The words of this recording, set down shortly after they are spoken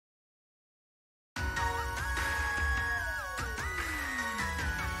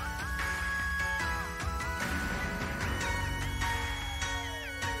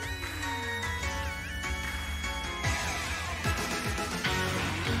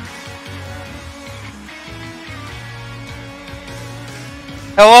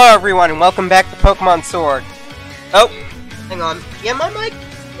Hello everyone and welcome back to Pokémon Sword. Oh, hang on. Yeah, my mic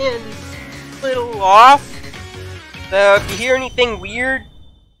is a little off. So if you hear anything weird,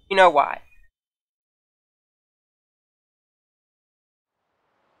 you know why.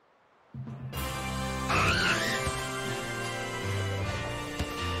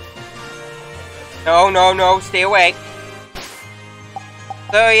 No, stay away.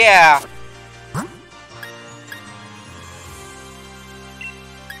 So yeah.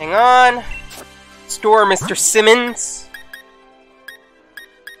 Hang on. Store Mr. Simmons.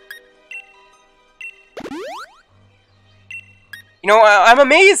 You know, I'm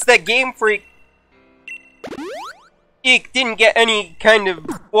amazed that Game Freak didn't get any kind of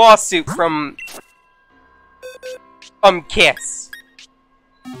lawsuit from Kiss.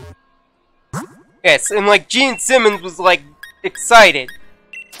 Yes, and like Gene Simmons was like excited.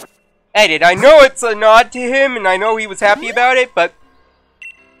 I know it's a nod to him and I know he was happy about it, but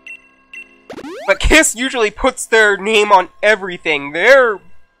Kiss usually puts their name on everything. They're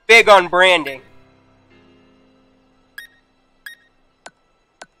big on branding.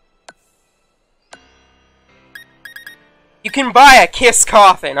 You can buy a Kiss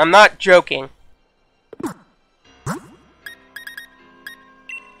coffin, I'm not joking.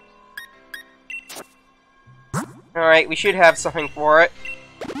 Alright, we should have something for it.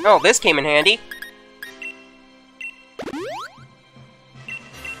 Oh, this came in handy.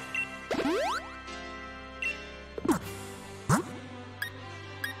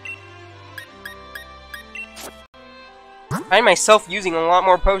 I find myself using a lot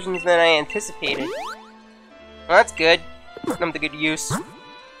more potions than I anticipated. Well, that's good. Put them to good use.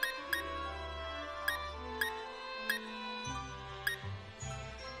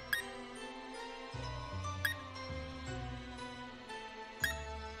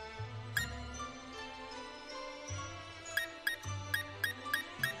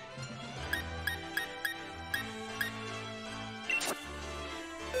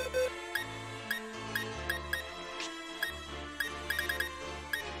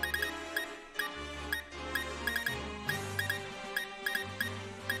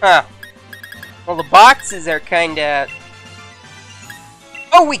 Huh. Well, the boxes are kinda...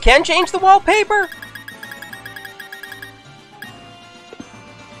 Oh, we can change the wallpaper?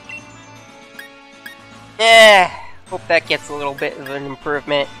 Hope that gets a little bit of an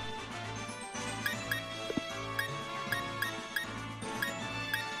improvement.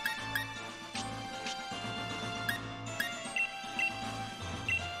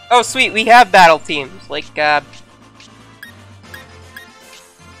 Oh, sweet, we have battle teams, like,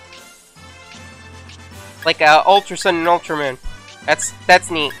 Ultra Sun and Ultra Moon.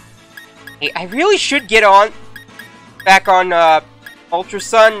 That's neat. Hey, I really should get back on Ultra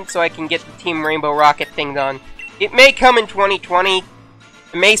Sun so I can get the Team Rainbow Rocket thing done. It may come in 2020.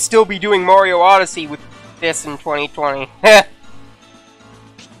 I may still be doing Mario Odyssey with this in 2020.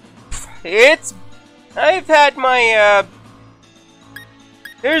 I've had my,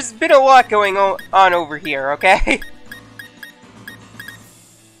 there's been a lot going on over here, okay?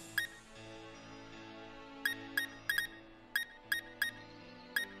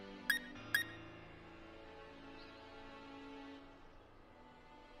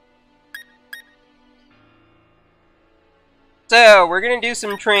 So, we're gonna do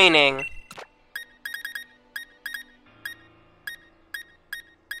some training.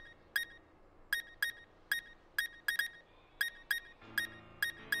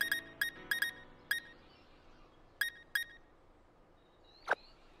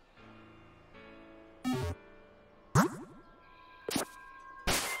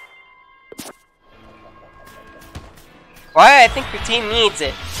 Why? I think the team needs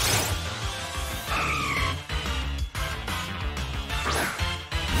it.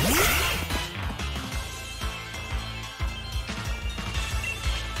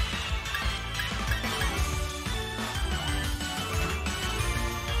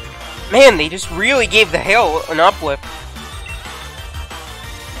 Man, they just really gave the hail an uplift.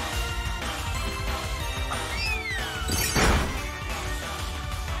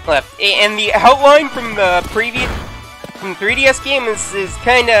 And the outline from the previous 3DS game is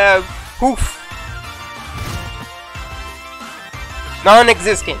kind of poof,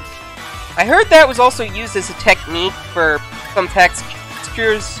 non-existent. I heard that was also used as a technique for some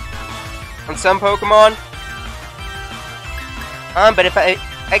textures on some Pokemon. But if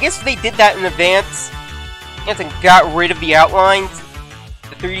I guess if they did that in advance and got rid of the outlines,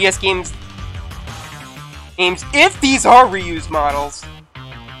 the 3DS games, if these are reused models,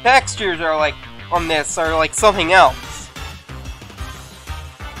 textures are like on this are like something else.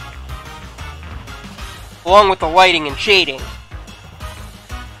 Along with the lighting and shading.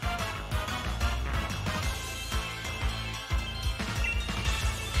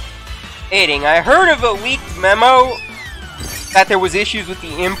 I heard of a leaked memo that there was issues with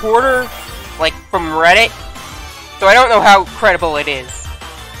the importer, like from Reddit, so I don't know how credible it is.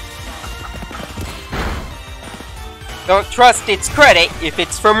 Don't trust its credit if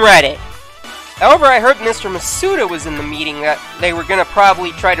it's from Reddit. However, I heard Mr. Masuda was in the meeting that they were gonna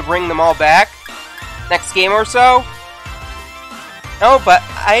probably try to bring them all back next game or so. No, but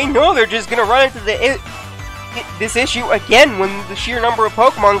I know they're just gonna run into this issue again when the sheer number of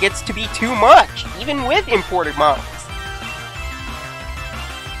Pokemon gets to be too much, even with imported models.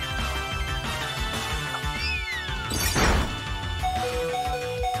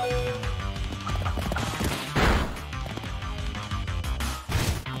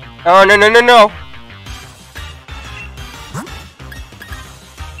 Oh, no, no, no, no.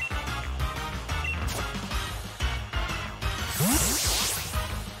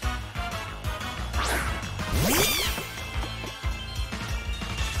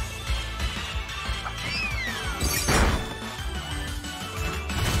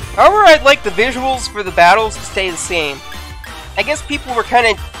 However, I'd like the visuals for the battles to stay the same. I guess people were kind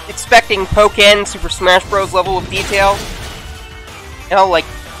of expecting Pokken Super Smash Bros. Level of detail. You know, like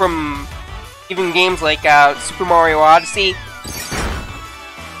from even games like Super Mario Odyssey.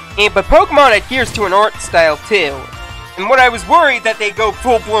 But Pokemon adheres to an art style too. And what I was worried that they'd go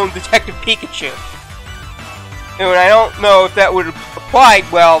full-blown Detective Pikachu. And I don't know if that would have applied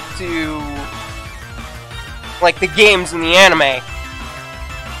well to like the games in the anime.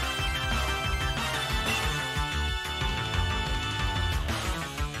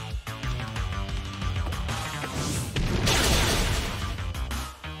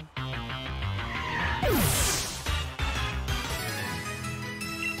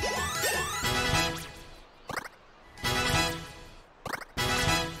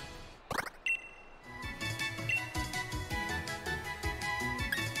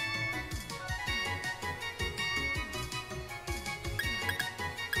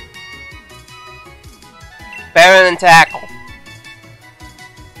 Better than Tackle.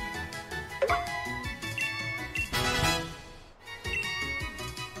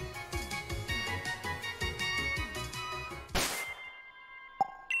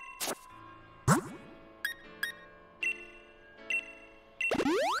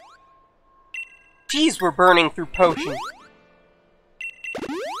 Jeez, we're burning through potions.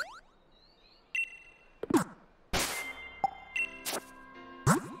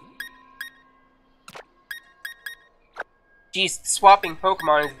 Geez, swapping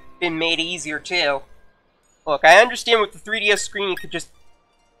Pokemon has been made easier too. Look, I understand with the 3DS screen you could just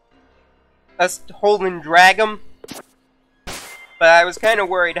hold and drag them, but I was kind of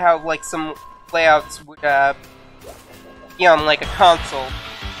worried how like some layouts would be on like a console.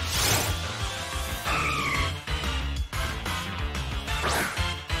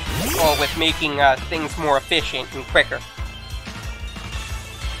 Well, with making things more efficient and quicker.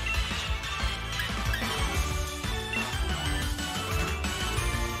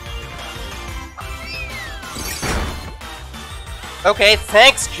 Okay,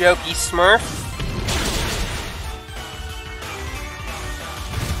 thanks, Jokey Smurf.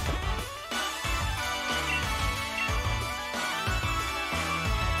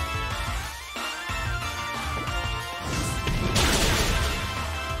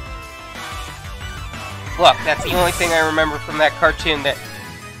 Look, that's the only thing I remember from that cartoon that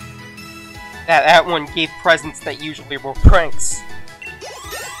one gave presents that usually were pranks.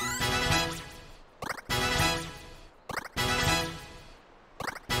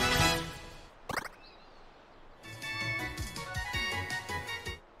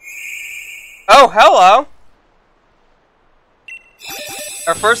 Oh, hello!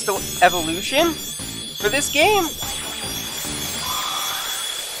 Our first evolution for this game?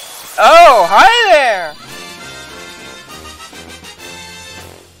 Oh, hi there!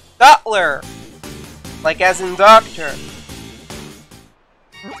 Dottler! Like as in Doctor.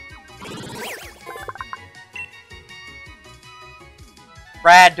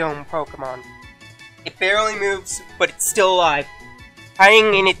 Radome Pokemon. It barely moves, but it's still alive.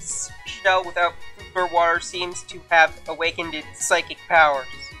 Hiding in its shell without food or water seems to have awakened its psychic powers.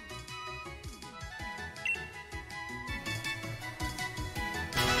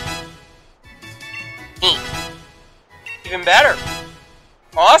 Neat. Even better.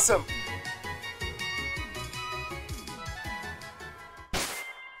 Awesome.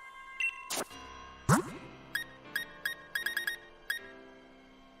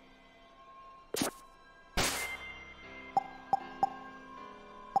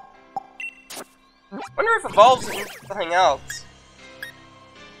 Wonder if evolves into something else.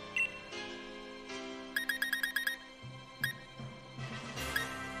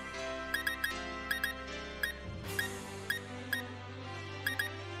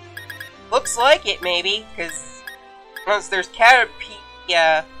 Looks like it, maybe, because once there's Caterpie,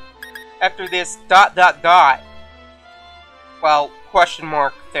 after this ... Well, question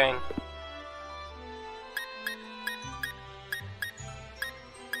mark thing.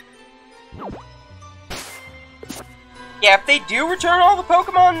 Yeah, if they do return all the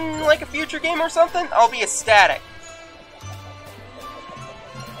Pokemon in, like, a future game or something, I'll be ecstatic.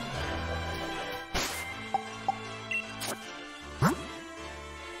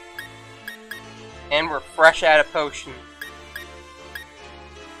 And we're fresh out of potions.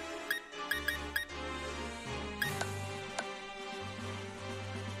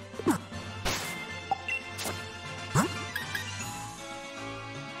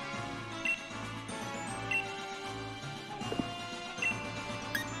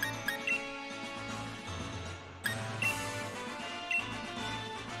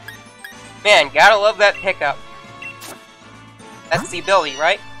 Man, gotta love that pickup. That's the ability,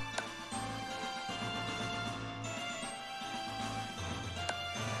 right?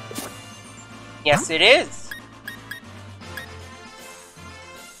 Yes, it is.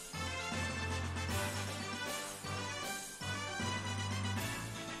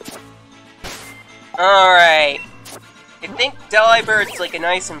 Alright. I think Delibird's like a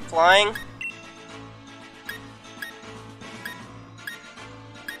nice and flying.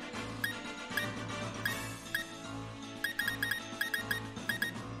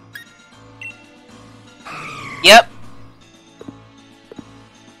 Yep.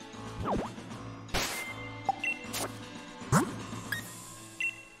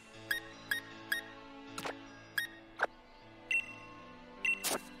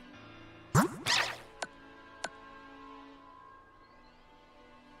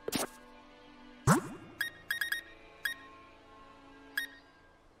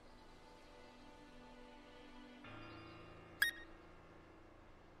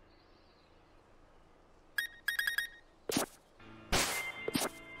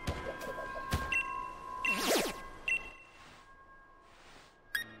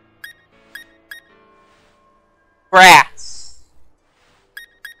 Grass.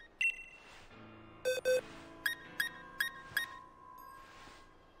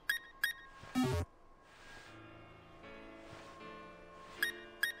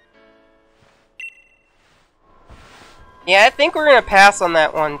 Yeah, I think we're gonna pass on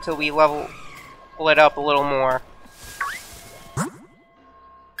that one until we level it up a little more.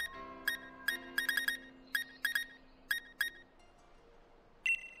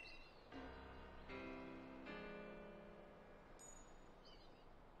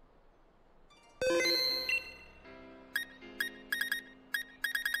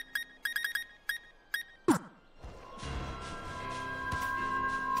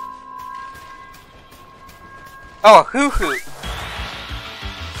 Oh, a hoo-hoo!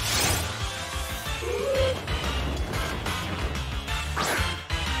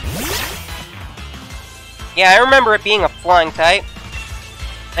 Yeah, I remember it being a flying type.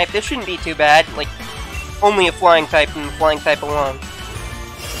 Like, this shouldn't be too bad. Like, only a flying type and the flying type alone.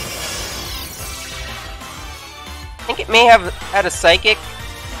 I think it may have had a psychic.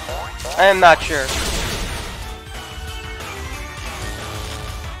 I am not sure.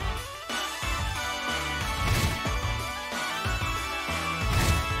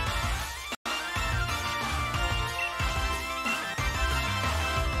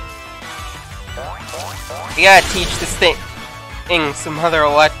 We gotta teach this thing some other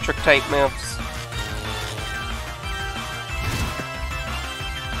electric type moves.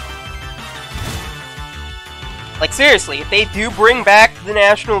 Like seriously, if they do bring back the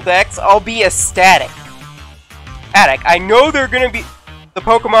National Dex, I'll be ecstatic. I know they're gonna be... The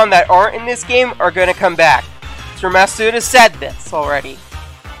Pokemon that aren't in this game are gonna come back. Sir Masuda said this already.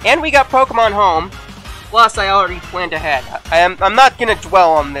 And we got Pokemon Home. Plus, I already planned ahead. I'm not gonna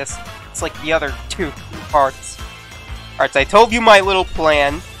dwell on this. It's like the other two parts. Alright, so I told you my little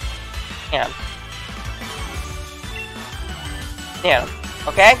plan. Yeah.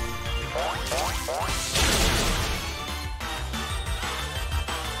 Okay?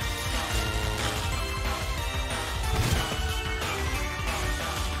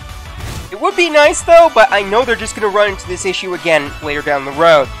 It would be nice though, but I know they're just gonna run into this issue again later down the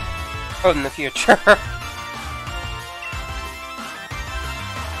road. Oh, in the future.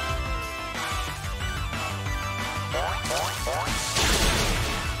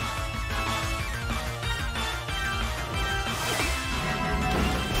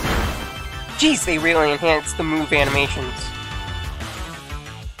 Jeez, they really enhanced the move animations.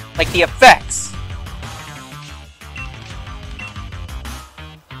 Like the effects.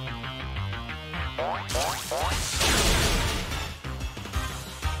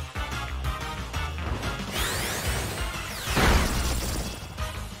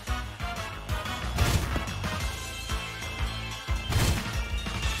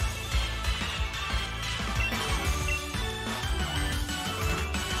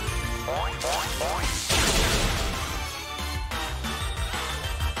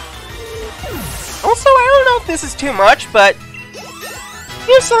 Also, I don't know if this is too much, but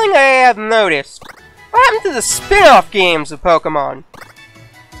here's something I have noticed. What happened to the spin-off games of Pokemon?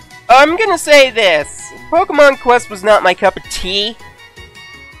 I'm gonna say this. Pokemon Quest was not my cup of tea.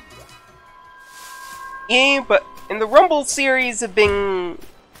 Yeah, but in the Rumble series have been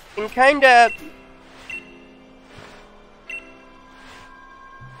kinda...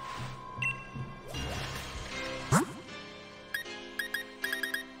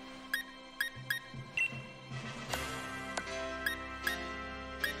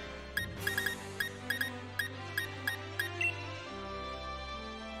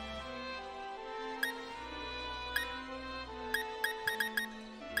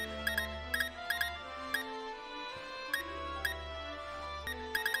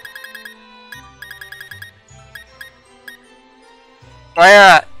 Why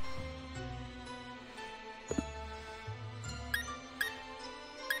not?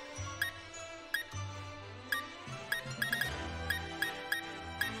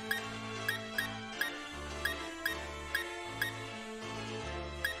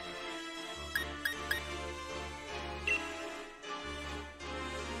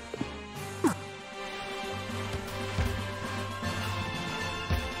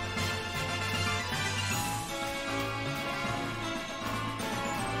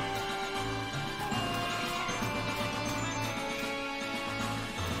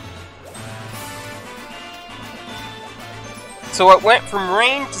 So it went from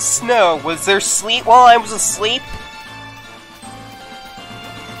rain to snow. Was there sleet while I was asleep?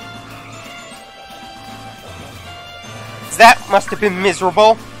 That must have been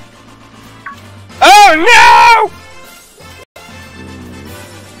miserable. Oh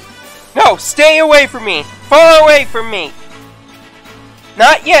no! No, stay away from me! Far away from me!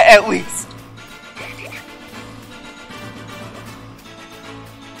 Not yet, at least!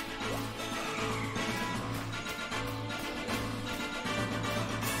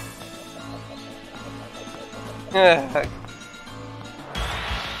 Ugh.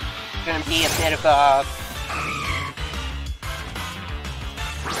 Gonna be a bit of a...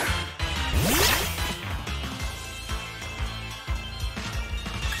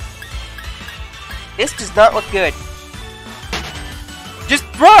 This does not look good. Just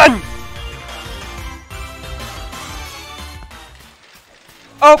run!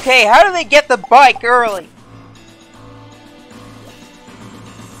 Okay, how do they get the bike early?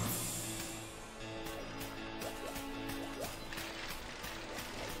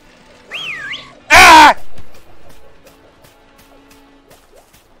 Ah!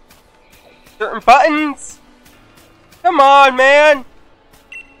 Certain buttons? Come on, man!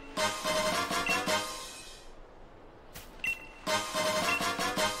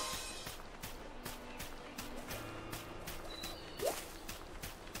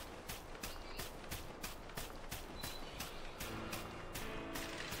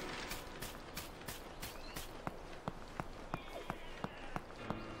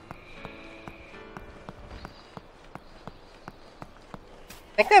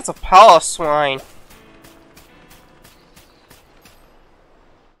 I think that's a Piloswine.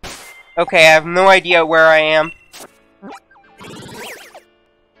 Okay, I have no idea where I am.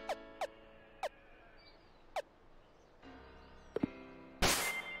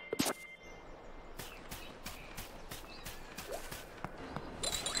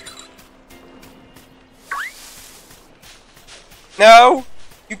 No!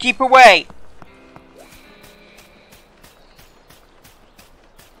 You keep away!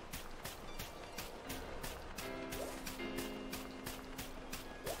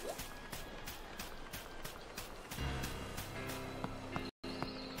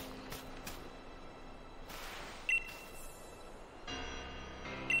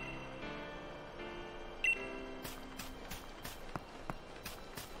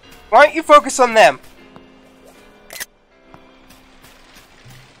 Why don't you focus on them?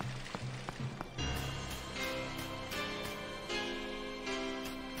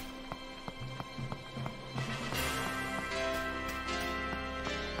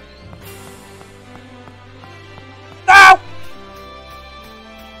 No!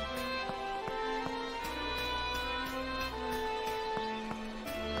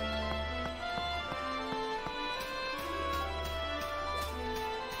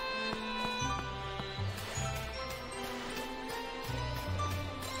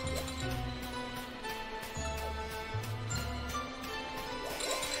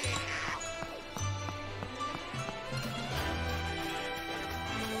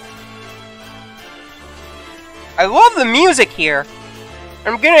 I love the music here.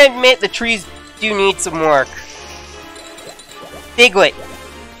 I'm gonna admit the trees do need some work. Diglett.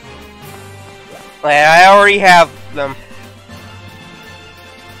 Like, I already have them.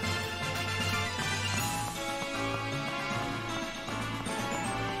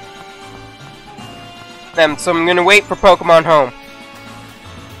 So I'm gonna wait for Pokemon Home.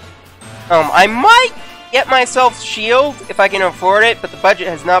 I might get myself Shield if I can afford it, but the budget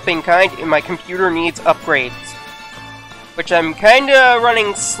has not been kind and my computer needs upgrades. Which I'm kinda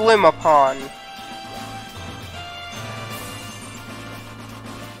running slim upon.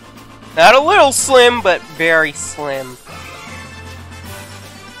 Not a little slim, but very slim.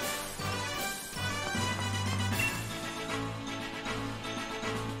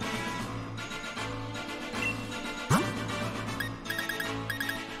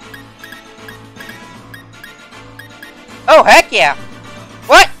 Oh, heck yeah!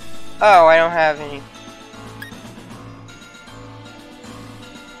 What? Oh, I don't have any.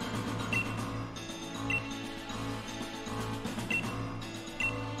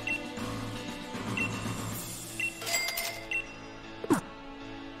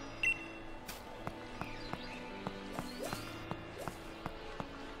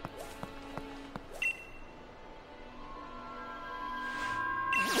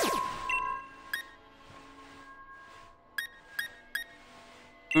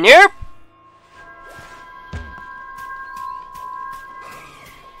 Nope!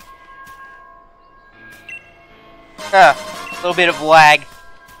 A little bit of lag.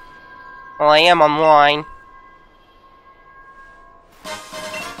 Well, I am online.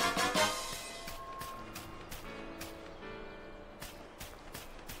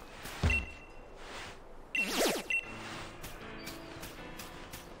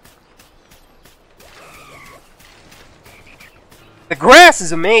 The grass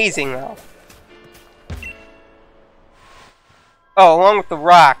is amazing, though. Oh, along with the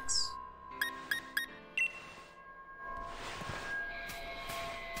rocks.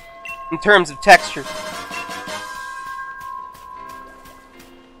 In terms of texture.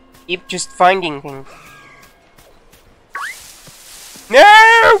 Keep just finding things.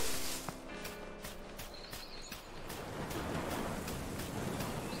 No!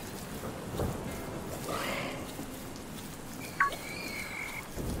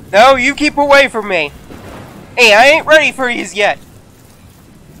 No, you keep away from me! Hey, I ain't ready for these yet!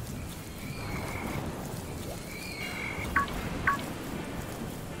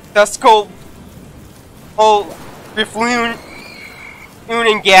 Duskull, Riffloon,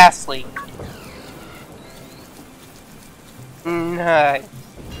 and Ghastly. Nice.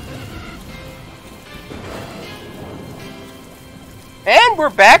 And we're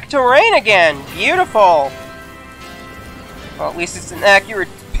back to rain again! Beautiful! Well, at least it's an accurate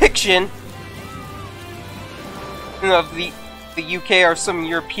depiction of the UK or some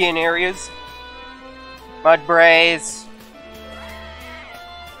European areas. Mudbraze.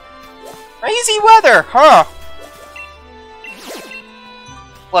 Crazy weather, huh?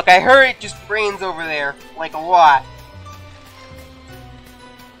 Look, I heard it just rains over there, like a lot.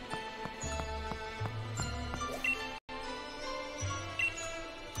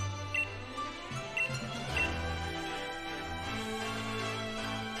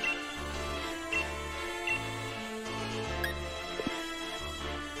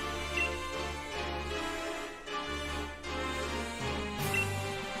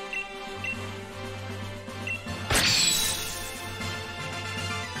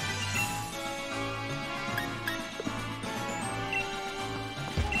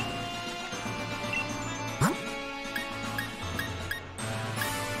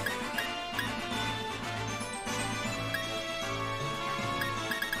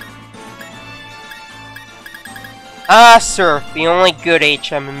 Ah, sir, the only good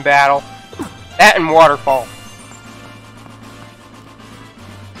HM in battle. That and Waterfall.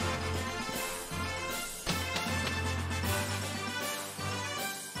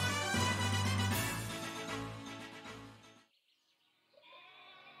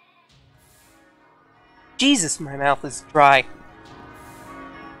 Jesus, my mouth is dry.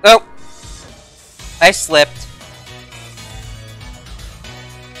 Oh! I slipped.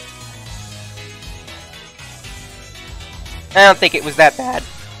 I don't think it was that bad.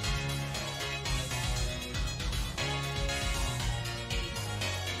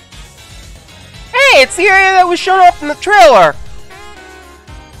 Hey, it's the area that was shown up in the trailer!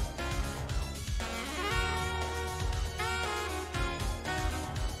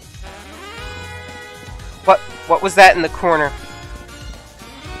 What was that in the corner?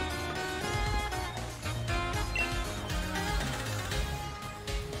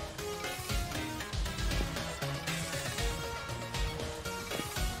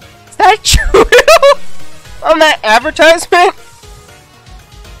 that true? On that advertisement?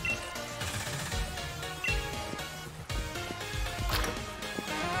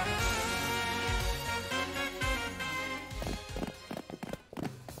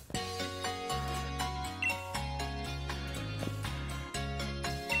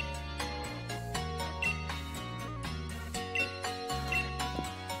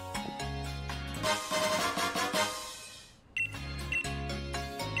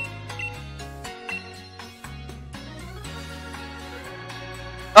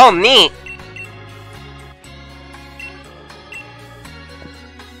 Oh, neat.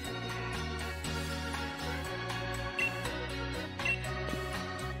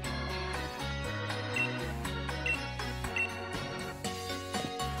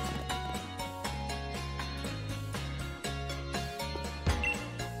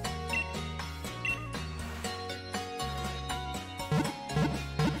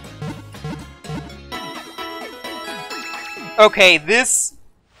 Okay, this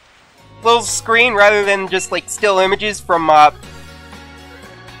little screen, rather than just like still images from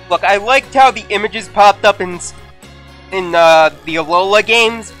look, I liked how the images popped up in the Alola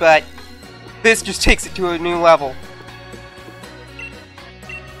games, but this just takes it to a new level.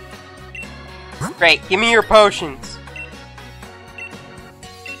 Great, give me your potions.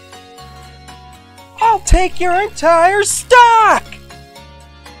 I'll take your entire stock!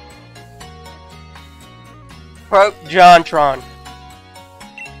 Quote Jontron.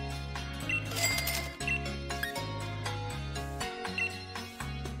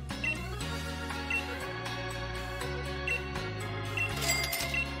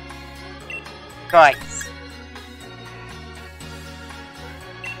 Nice.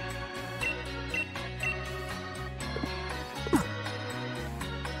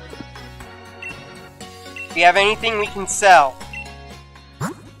 Do you have anything we can sell?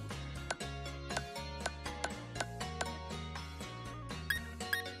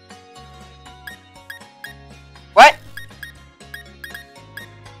 What?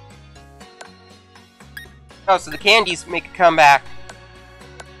 Oh, so the candies make a comeback.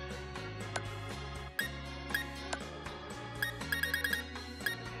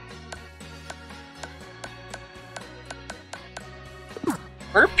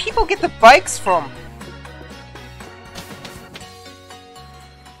 Where do people get the bikes from?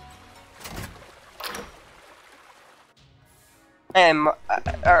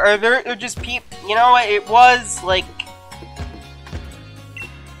 Are there just people? You know what? It was like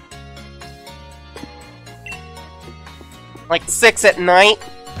like 6 at night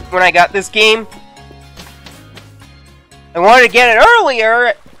when I got this game. I wanted to get it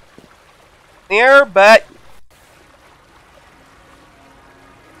earlier, but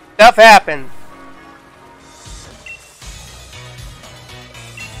stuff happened.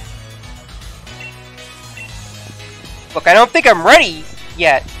 Look, I don't think I'm ready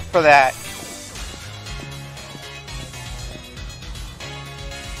yet for that.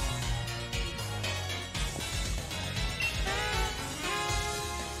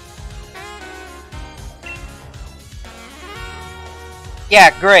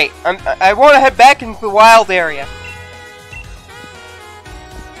 Yeah, great. I want to head back into the wild area.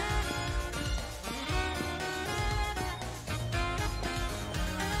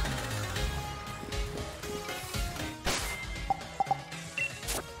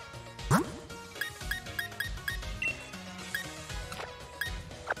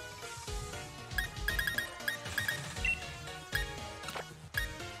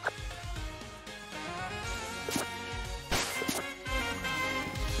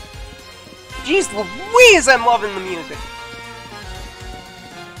 Jeez Louise, I'm loving the music.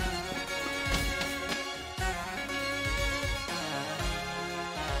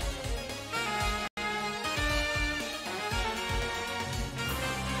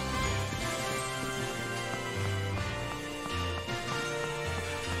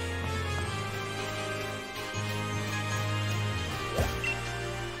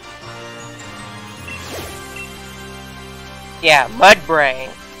 Yeah,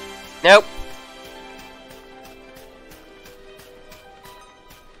 Mudbrain. Nope.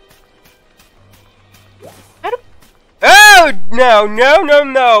 Oh, no, no, no,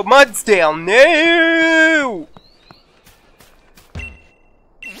 no! Mudsdale, no!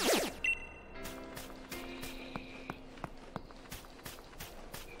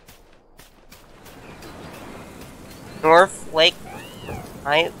 North Lake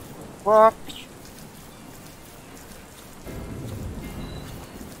Night Walk.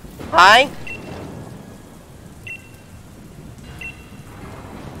 Hi?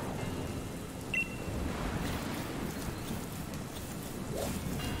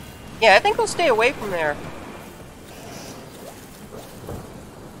 Yeah, I think we'll stay away from there.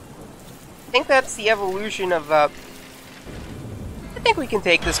 I think that's the evolution of, I think we can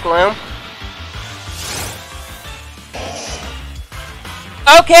take this Gloom.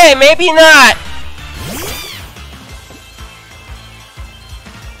 Okay, maybe not!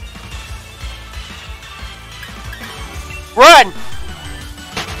 Run!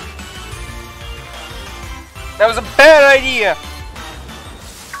 That was a bad idea!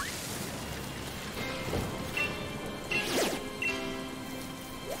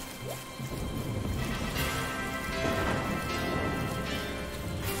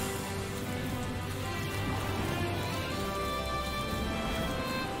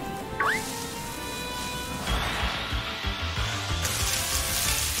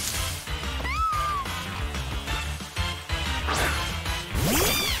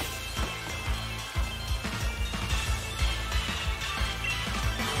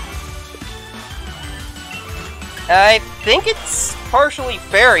 I think it's partially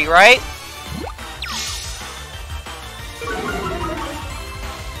fairy, right?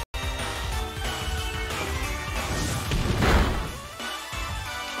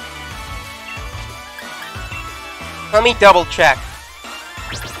 Let me double check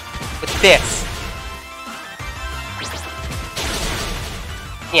with this.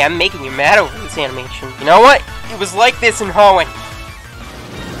 Yeah, I'm making you mad over this animation. You know what? It was like this in Hoenn.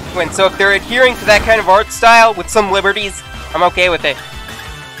 So if they're adhering to that kind of art style with some liberties, I'm okay with it.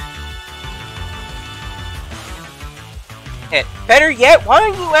 And better yet, why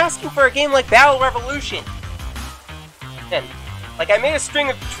aren't you asking for a game like Battle Revolution? And, like, I made a string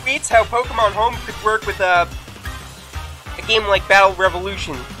of tweets how Pokemon Home could work with a game like Battle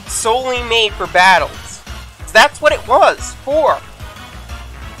Revolution, solely made for battles. So that's what it was for.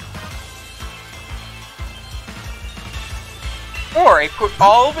 Or it put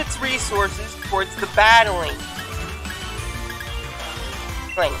all of its resources towards the battling.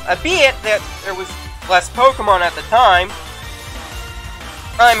 Albeit that there was less Pokemon at the time.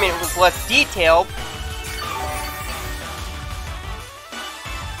 I mean, it was less detailed.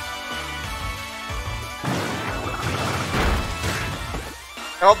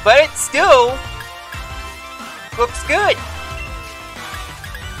 Oh, but it still looks good.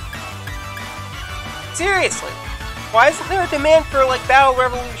 Seriously. Why isn't there a demand for, like, Battle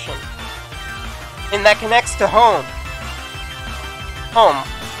Revolution? And that connects to Home. Home.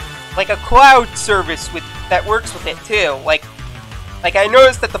 Like a cloud service that works with it, too. Like I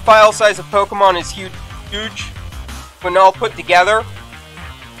noticed that the file size of Pokemon is huge when all put together.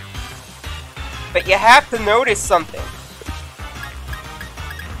 But you have to notice something.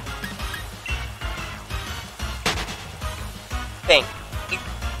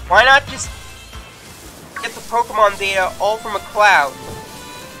 Why not just get the Pokemon data all from a cloud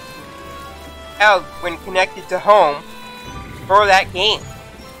out when connected to Home for that game?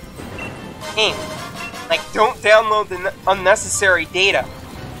 Like, don't download the unnecessary data.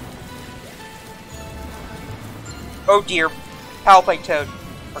 Oh dear, Palpitoad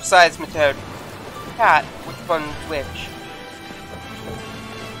or Seismitoad. Cat, which one's which?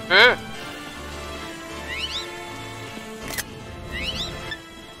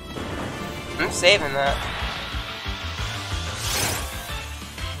 I'm saving that.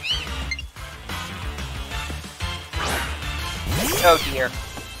 Oh dear.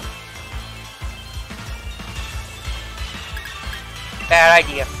 Bad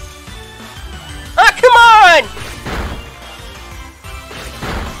idea. Ah, come on!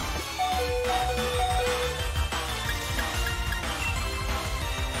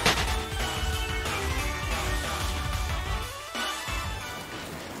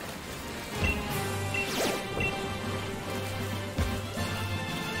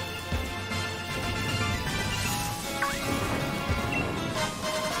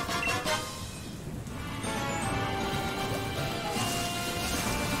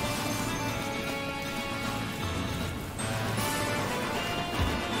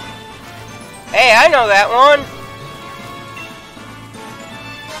 Hey, I know that one!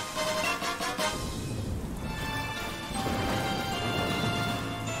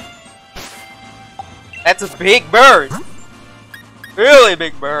 That's a big bird! Really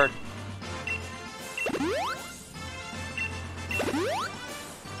big bird!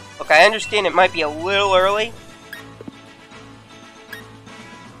 Look, I understand it might be a little early.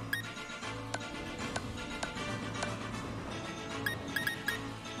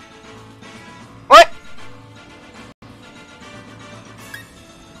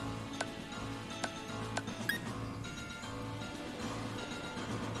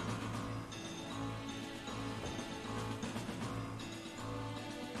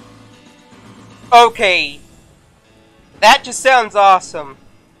 Okay. That just sounds awesome.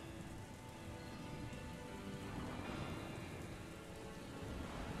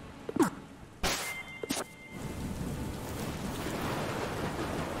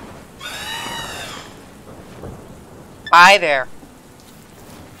 Hi there.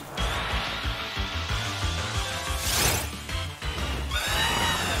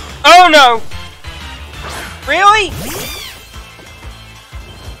 Oh no! Really?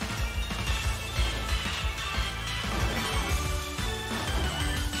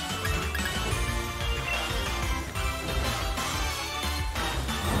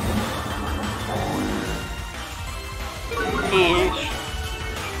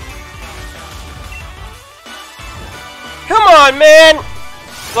 Come on, man!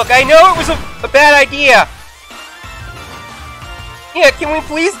 Look, I know it was a bad idea. Yeah, can we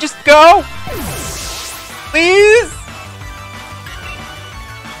please just go? Please?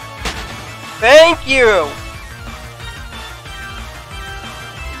 Thank you!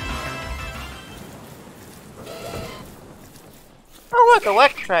 Oh look,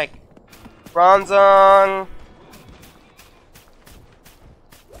 Electric! Bronzong.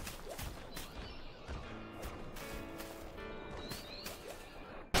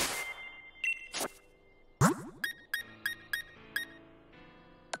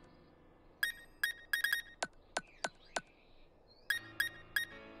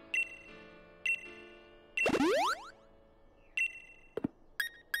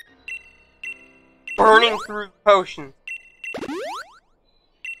 Burning through potions.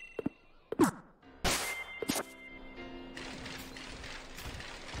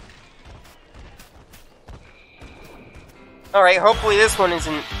 Alright, hopefully this one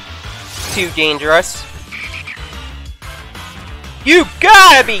isn't too dangerous. You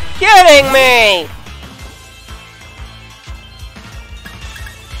gotta be kidding me!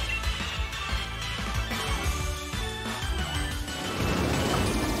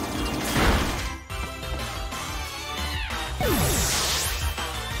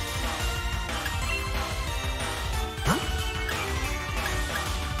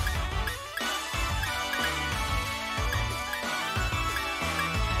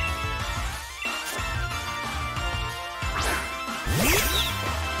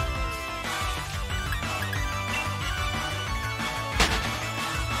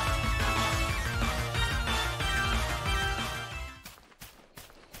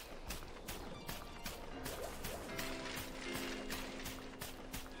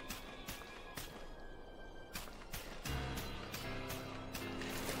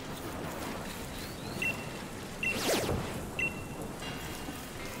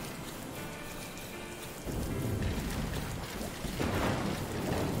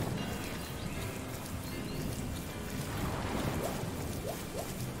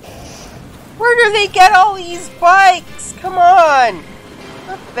 Where do they get all these bikes? Come on!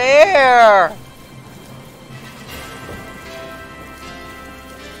 Not fair!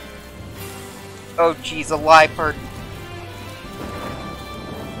 Oh jeez, a Liepard.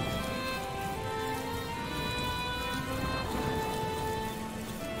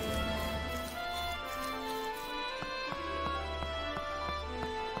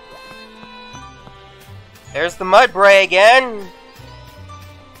 There's the Mudbray again!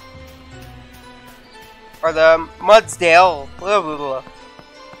 Or the Mudsdale. Blah, blah, blah.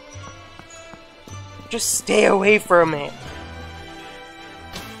 Just stay away from it.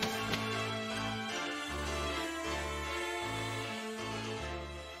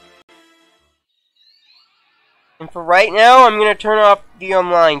 And for right now, I'm gonna turn off the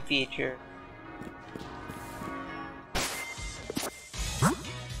online feature.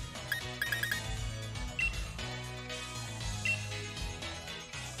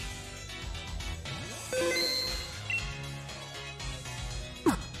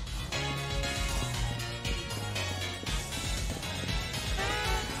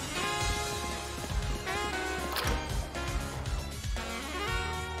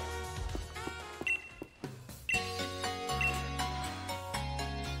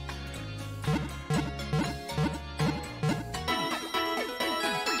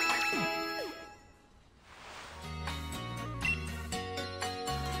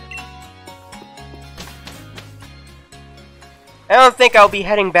 I don't think I'll be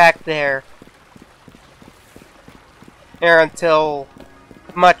heading back there until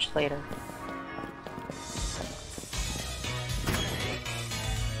much later.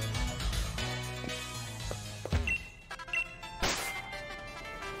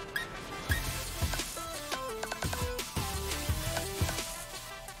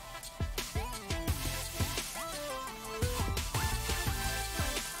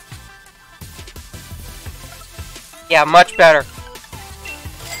 Yeah, much better.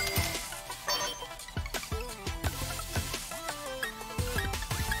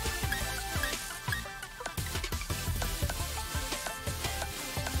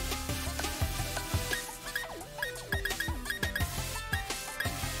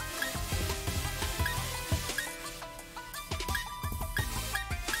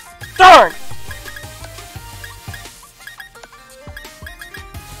 Darn!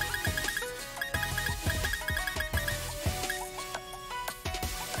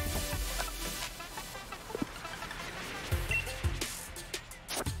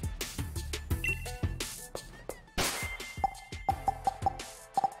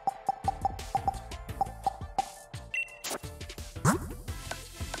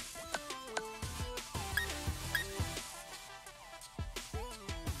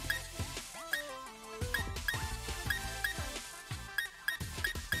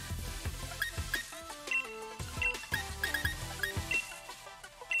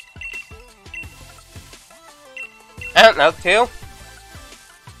 I don't know, 2?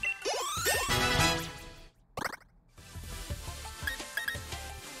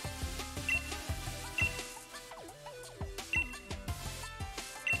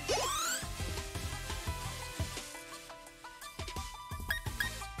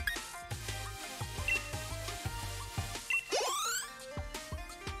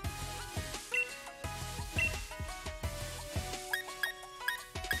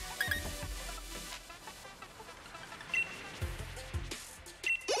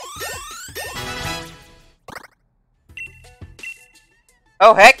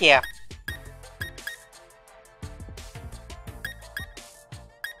 Oh, heck yeah.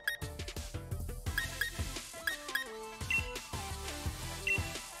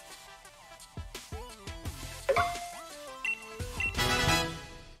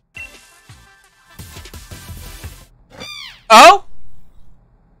 Oh!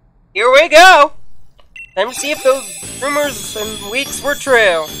 Here we go! Time to see if those rumors and leaks were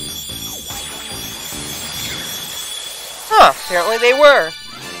true. Huh, apparently they were.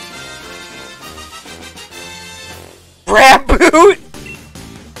 Grab boot?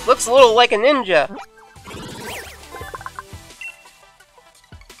 Looks a little like a ninja.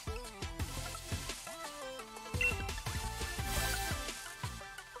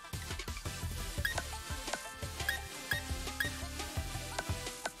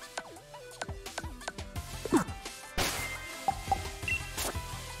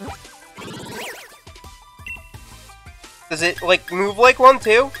 Does it, like, move like one,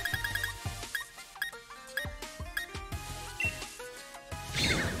 too?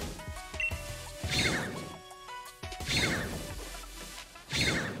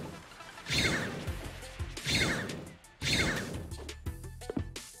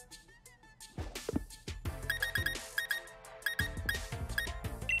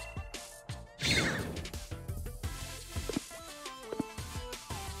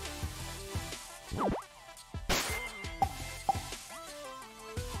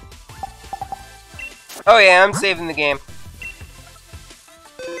 Oh yeah, I'm saving the game.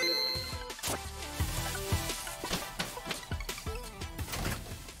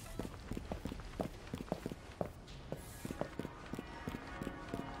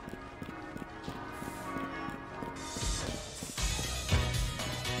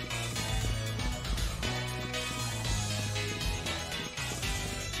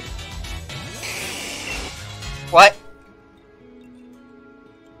 What?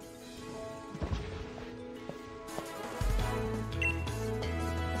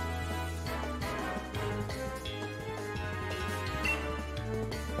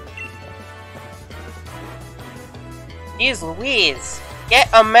 Jeez Louise, get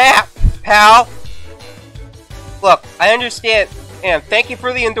a map, pal! Look, I understand, and thank you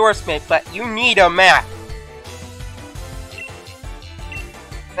for the endorsement, but you need a map.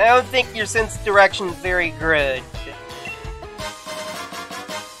 I don't think your sense of direction is very good.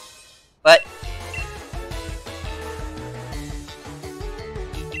 But...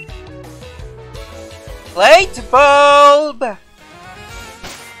 light bulb!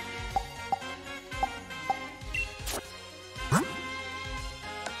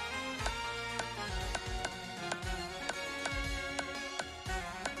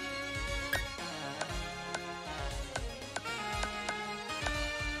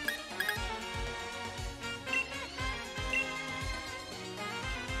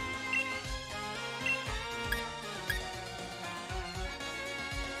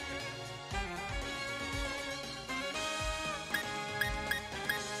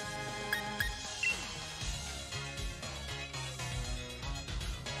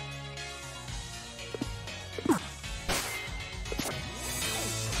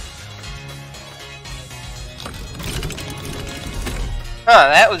 Huh,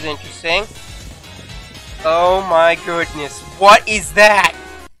 that was interesting. Oh my goodness. What is that?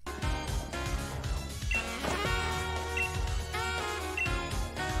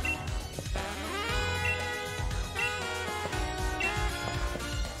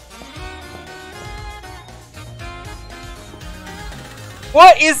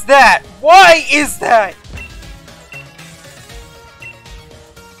 What is that? Why is that?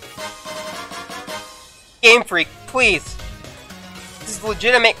 Game Freak, please. This is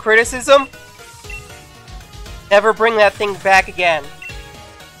legitimate criticism. Never bring that thing back again.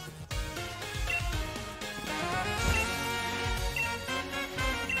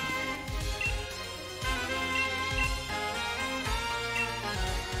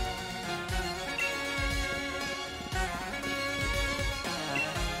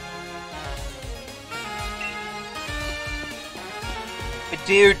 But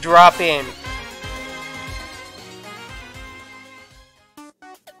dude, drop in.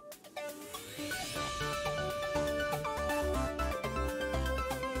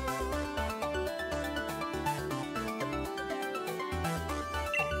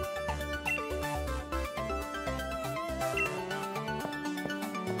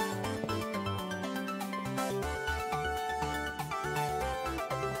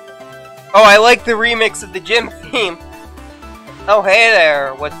 Oh, I like the remix of the gym theme. Oh, hey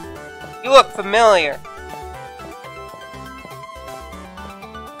there. What? You look familiar.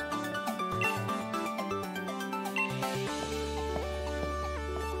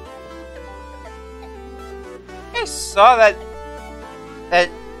 I saw that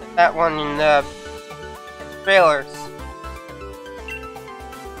one in the trailers.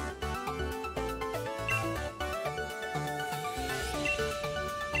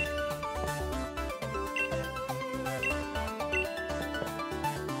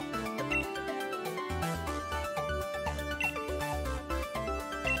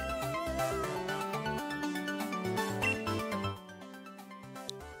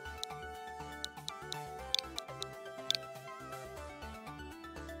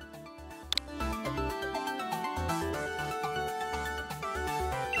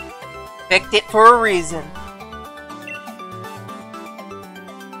 Picked it for a reason.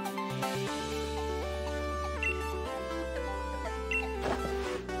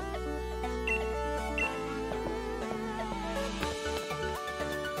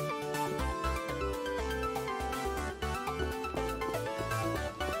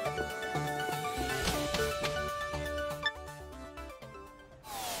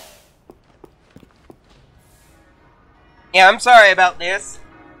 Yeah, I'm sorry about this.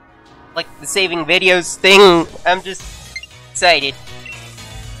 Like the saving videos thing, I'm just excited.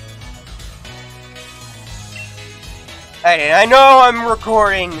 I know I'm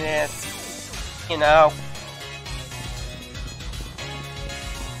recording this, you know.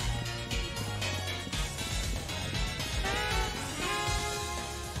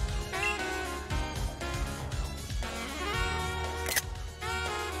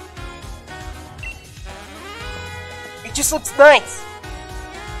 It just looks nice.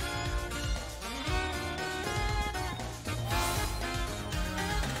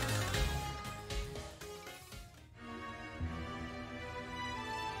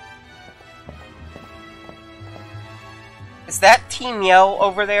 Is that Team Yell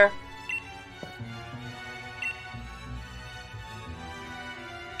over there?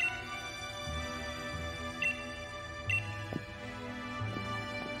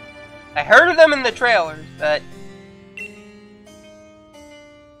 I heard of them in the trailers, but...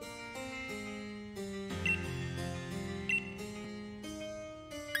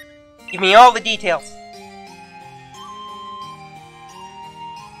 give me all the details.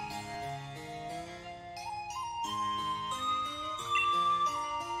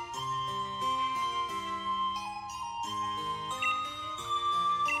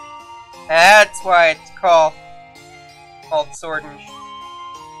 That's why it's called Sword and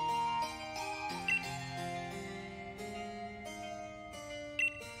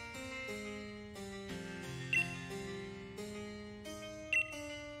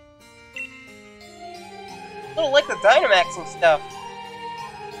I don't like the Dynamax and stuff.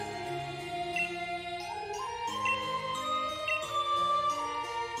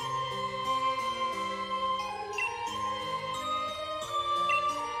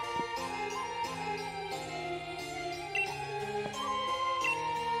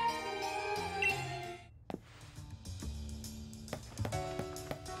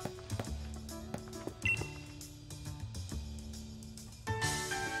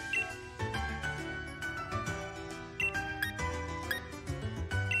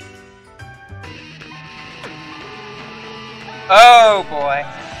 Oh boy.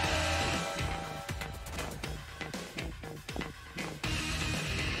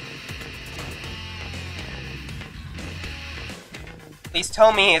 Please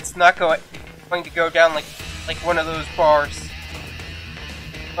tell me it's not going to go down like one of those bars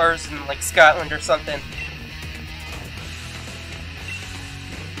in like Scotland or something.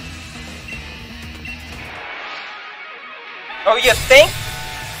 Oh, you think?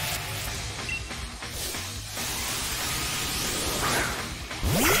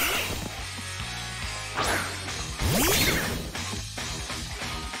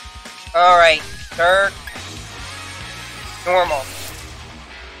 Alright, third. Normal.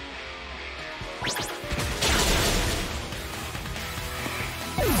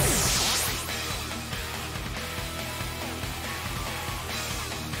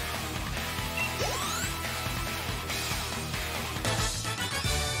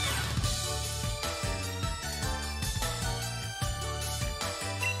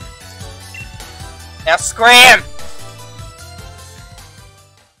 Now scram!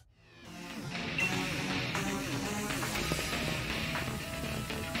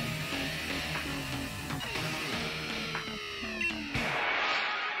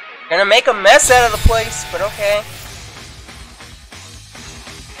 Gonna make a mess out of the place, but okay.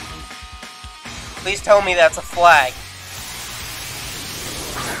 Please tell me that's a flag.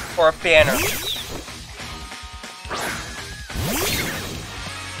 Or a banner.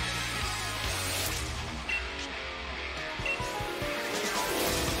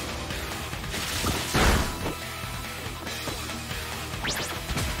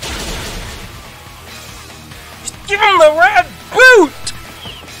 Just give him the red boot!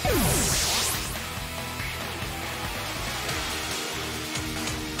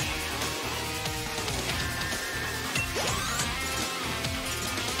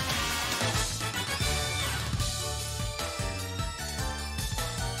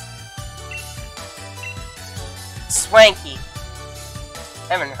 Swanky.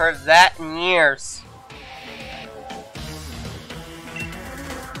 Haven't heard that in years.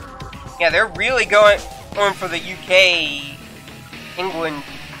 Yeah, they're really going for the UK, England,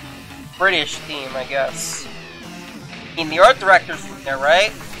 British theme, I guess. I mean, the art director's in there,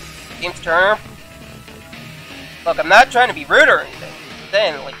 right? James Turner. Look, I'm not trying to be rude or anything.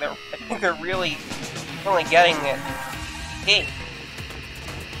 Then, like, I think they're really getting it. Hey.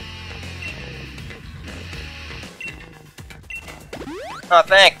 Oh,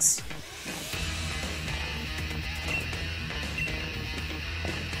 thanks.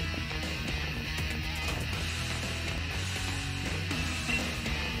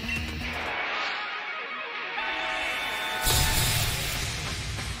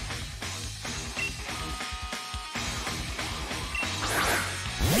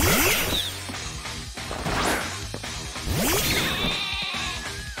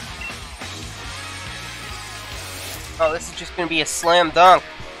 Oh, this is just gonna be a slam dunk.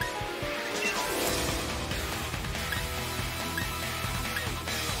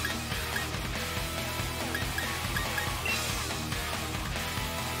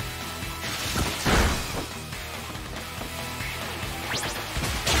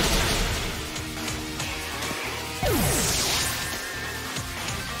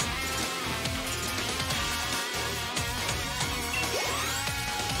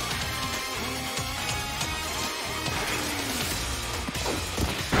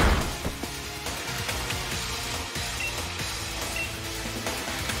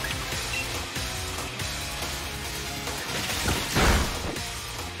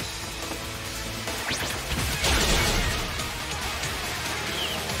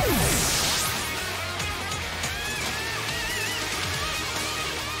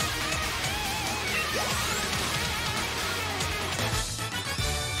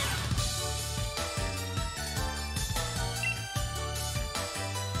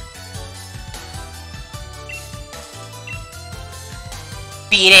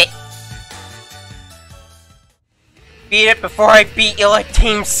 Beat it! Beat it before I beat you like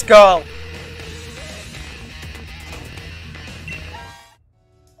Team Skull!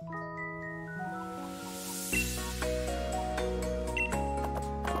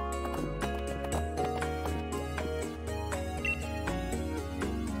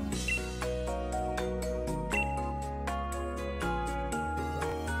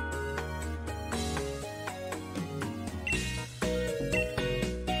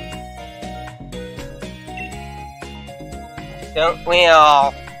 Don't we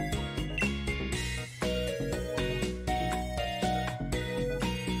all?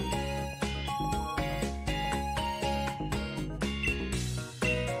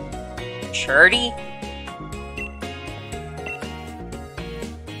 Shirty?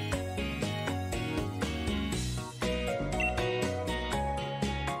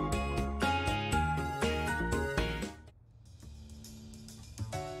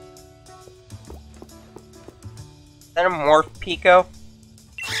 that a Morph Pico?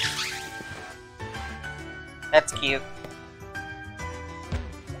 That's cute.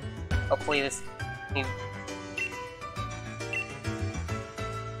 Hopefully this...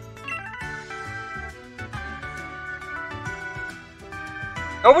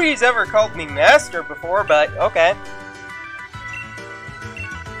 Nobody's ever called me Master before, but okay.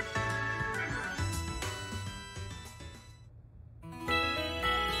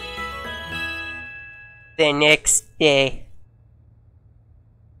 The next day.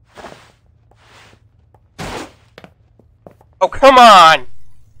 Oh, come on!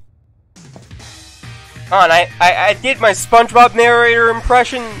 Come on, I did my SpongeBob narrator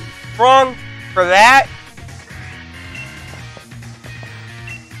impression wrong for that?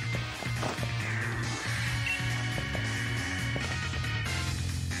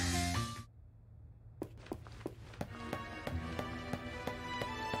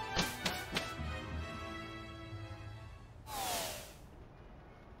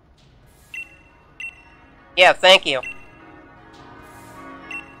 Yeah, thank you.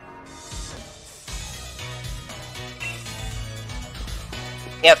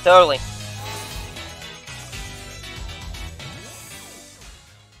 Yeah, totally.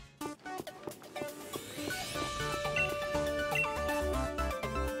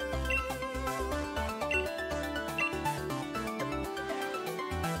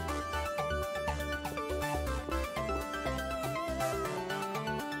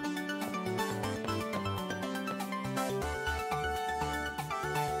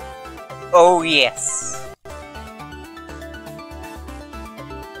 Oh, yes.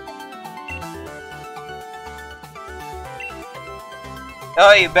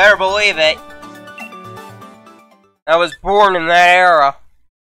 Oh, you better believe it. I was born in that era.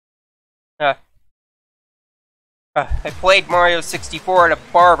 I played Mario 64 at a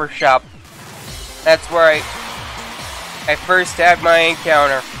barber shop. That's where I first had my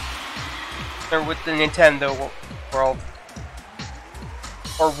encounter. Or with the Nintendo world.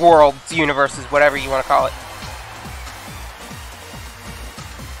 Or worlds, universes, whatever you want to call it.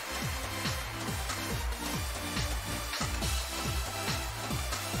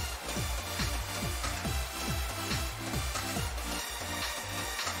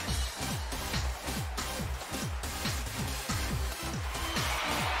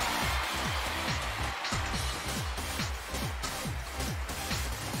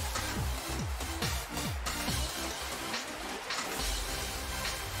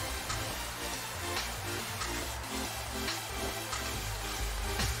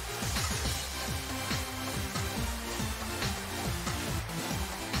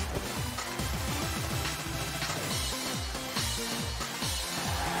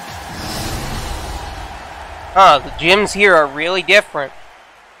 Huh, the gyms here are really different.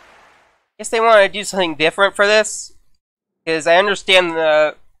 Guess they want to do something different for this. Because I understand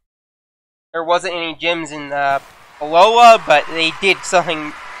there wasn't any gyms in Alola, but they did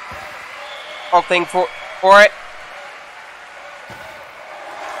something for it.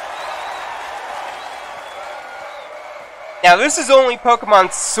 Now this is only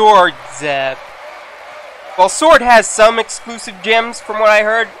Pokemon Sword's well, Sword has some exclusive gyms from what I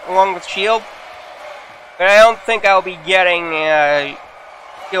heard, along with Shield. But I don't think I'll be getting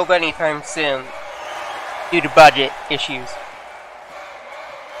Shield anytime soon, due to budget issues.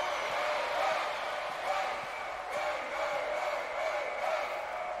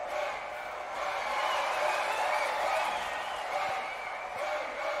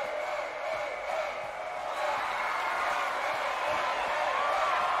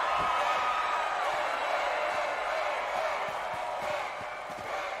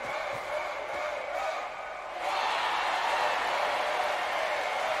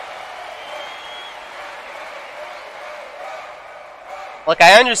 Like,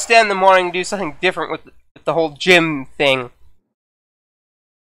 I understand them wanting to do something different with the whole gym thing.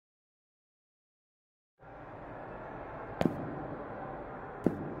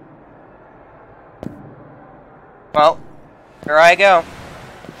 Well, here I go.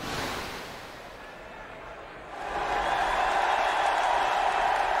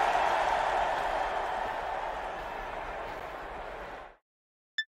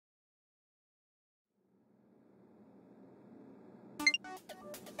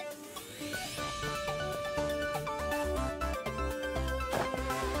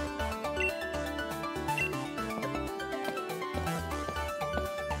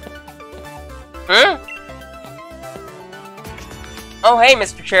 Hmm? Oh, hey,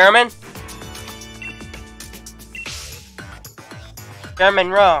 Mr. Chairman. Chairman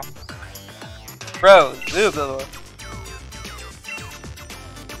Raw. Rose. Blah, blah, blah.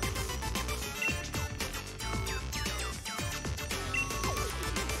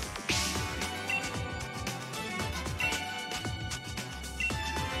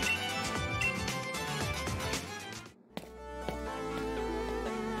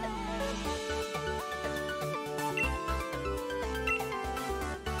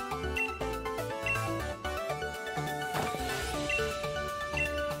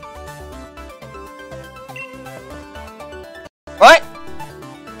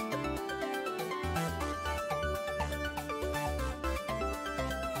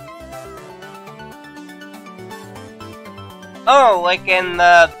 know, like in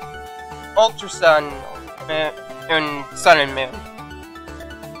the Ultra Sun, and Sun and Moon.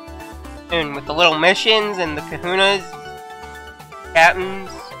 And with the little missions and the kahunas, captains,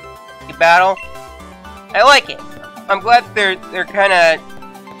 you battle. I like it. I'm glad they're kind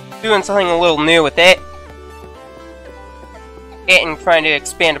of doing something a little new with it. And trying to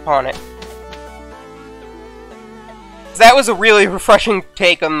expand upon it. That was a really refreshing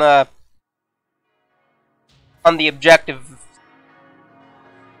take on the objective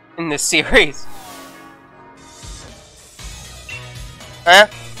in this series. Huh?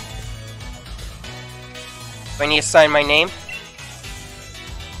 Do I need to sign my name?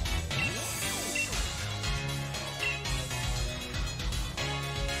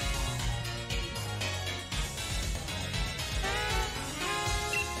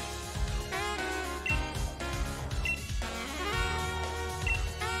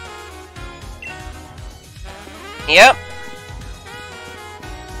 Yep.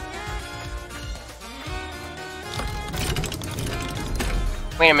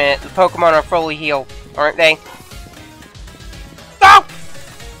 Wait a minute, the Pokemon are fully healed, aren't they? Stop!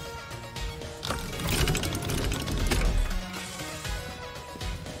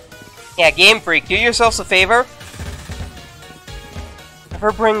 Yeah, Game Freak, do yourselves a favor.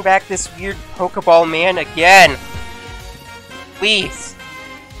 Never bring back this weird Pokeball man again. Please.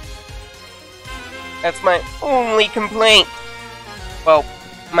 That's my only complaint. Well,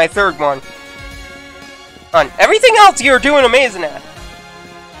 my third one. On everything else you're doing amazing at.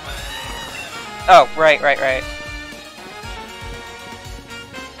 Oh, right.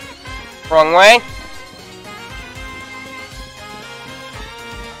 Wrong way?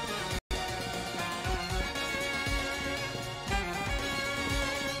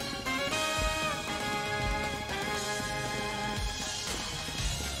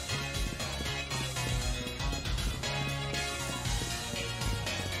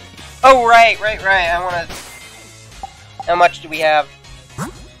 Oh, right. I wanna... How much do we have?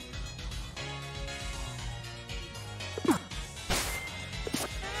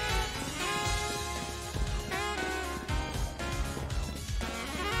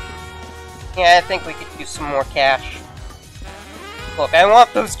 Yeah, I think we could use some more cash. Look, I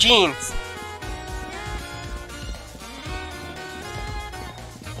want those jeans!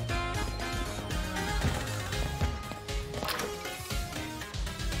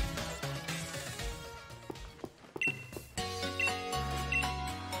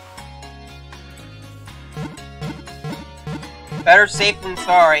 Better safe than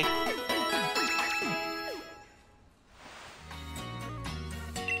sorry.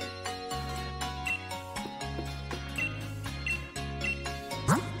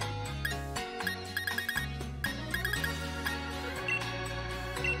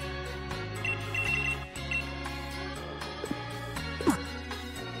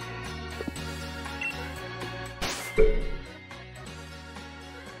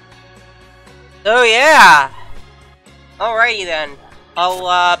 Oh yeah! Alrighty then.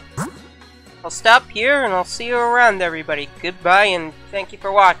 I'll stop here and I'll see you around, everybody. Goodbye and thank you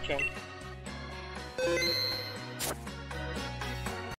for watching.